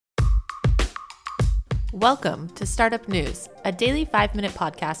Welcome to Startup News, a daily 5-minute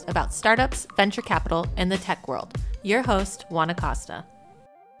podcast about startups, venture capital, and the tech world. Your host, Juan Acosta.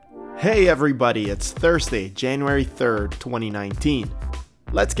 Hey everybody, it's Thursday, January 3rd, 2019.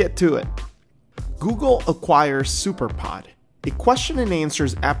 Let's get to it. Google acquires Superpod, a question and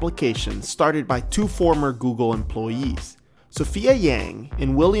answers application started by two former Google employees. Sophia Yang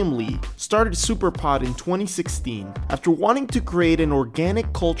and William Li started Superpod in 2016 after wanting to create an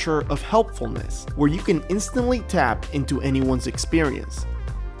organic culture of helpfulness where you can instantly tap into anyone's experience.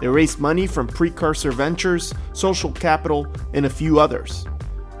 They raised money from Precursor Ventures, Social Capital, and a few others.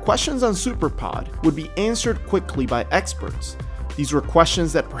 Questions on Superpod would be answered quickly by experts. These were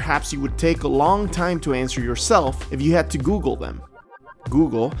questions that perhaps you would take a long time to answer yourself if you had to Google them.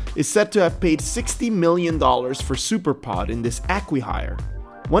 Google is said to have paid $60 million for Superpod in this acqui-hire.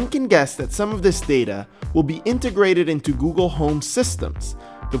 One can guess that some of this data will be integrated into Google Home systems,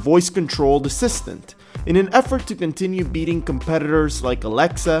 the voice-controlled assistant, in an effort to continue beating competitors like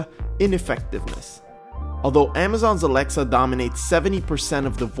Alexa in effectiveness. Although Amazon's Alexa dominates 70%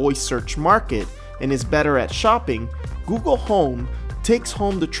 of the voice search market and is better at shopping, Google Home takes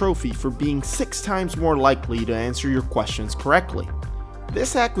home the trophy for being 6 times more likely to answer your questions correctly.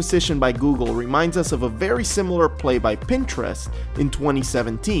 This acquisition by Google reminds us of a very similar play by Pinterest in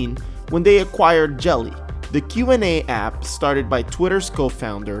 2017 when they acquired Jelly, the Q&A app started by Twitter's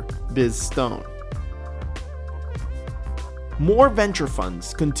co-founder, Biz Stone. More venture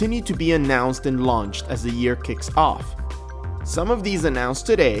funds continue to be announced and launched as the year kicks off. Some of these announced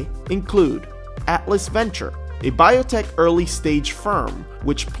today include Atlas Venture, a biotech early-stage firm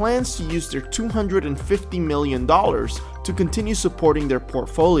which plans to use their $250 million to continue supporting their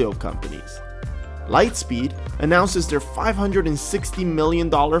portfolio companies. Lightspeed announces their $560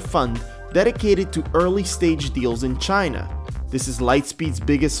 million fund dedicated to early-stage deals in China. This is Lightspeed's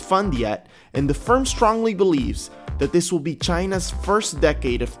biggest fund yet, and the firm strongly believes that this will be China's first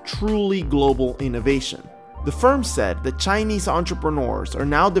decade of truly global innovation. The firm said that Chinese entrepreneurs are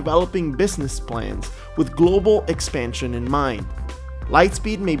now developing business plans with global expansion in mind.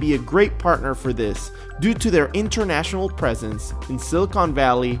 Lightspeed may be a great partner for this due to their international presence in Silicon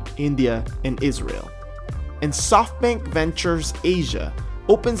Valley, India, and Israel. And SoftBank Ventures Asia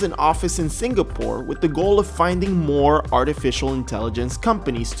opens an office in Singapore with the goal of finding more artificial intelligence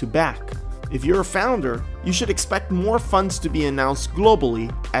companies to back. If you're a founder, you should expect more funds to be announced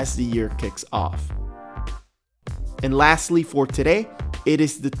globally as the year kicks off. And lastly for today, it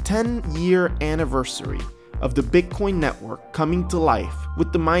is the 10-year anniversary of the Bitcoin network coming to life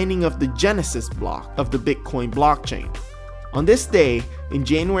with the mining of the Genesis block of the Bitcoin blockchain. On this day, in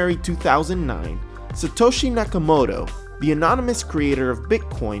January 2009, Satoshi Nakamoto, the anonymous creator of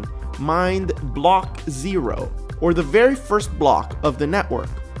Bitcoin, mined Block 0, or the very first block of the network.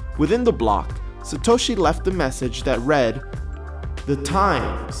 Within the block, Satoshi left a message that read, "The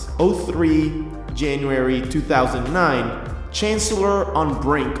Times, 03 January 2009, Chancellor on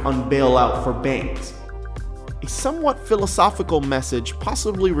brink on bailout for banks." A somewhat philosophical message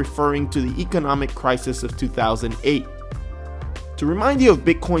possibly referring to the economic crisis of 2008. To remind you of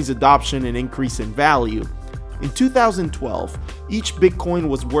Bitcoin's adoption and increase in value, in 2012, each Bitcoin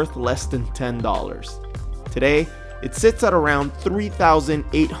was worth less than $10. Today, it sits at around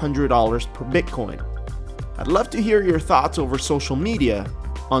 $3,800 per Bitcoin. I'd love to hear your thoughts over social media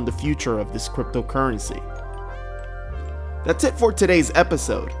on the future of this cryptocurrency. That's it for today's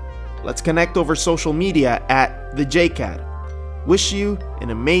episode. Let's connect over social media at the JCAT. Wish you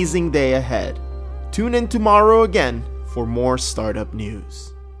an amazing day ahead. Tune in tomorrow again for more startup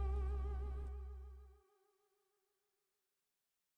news.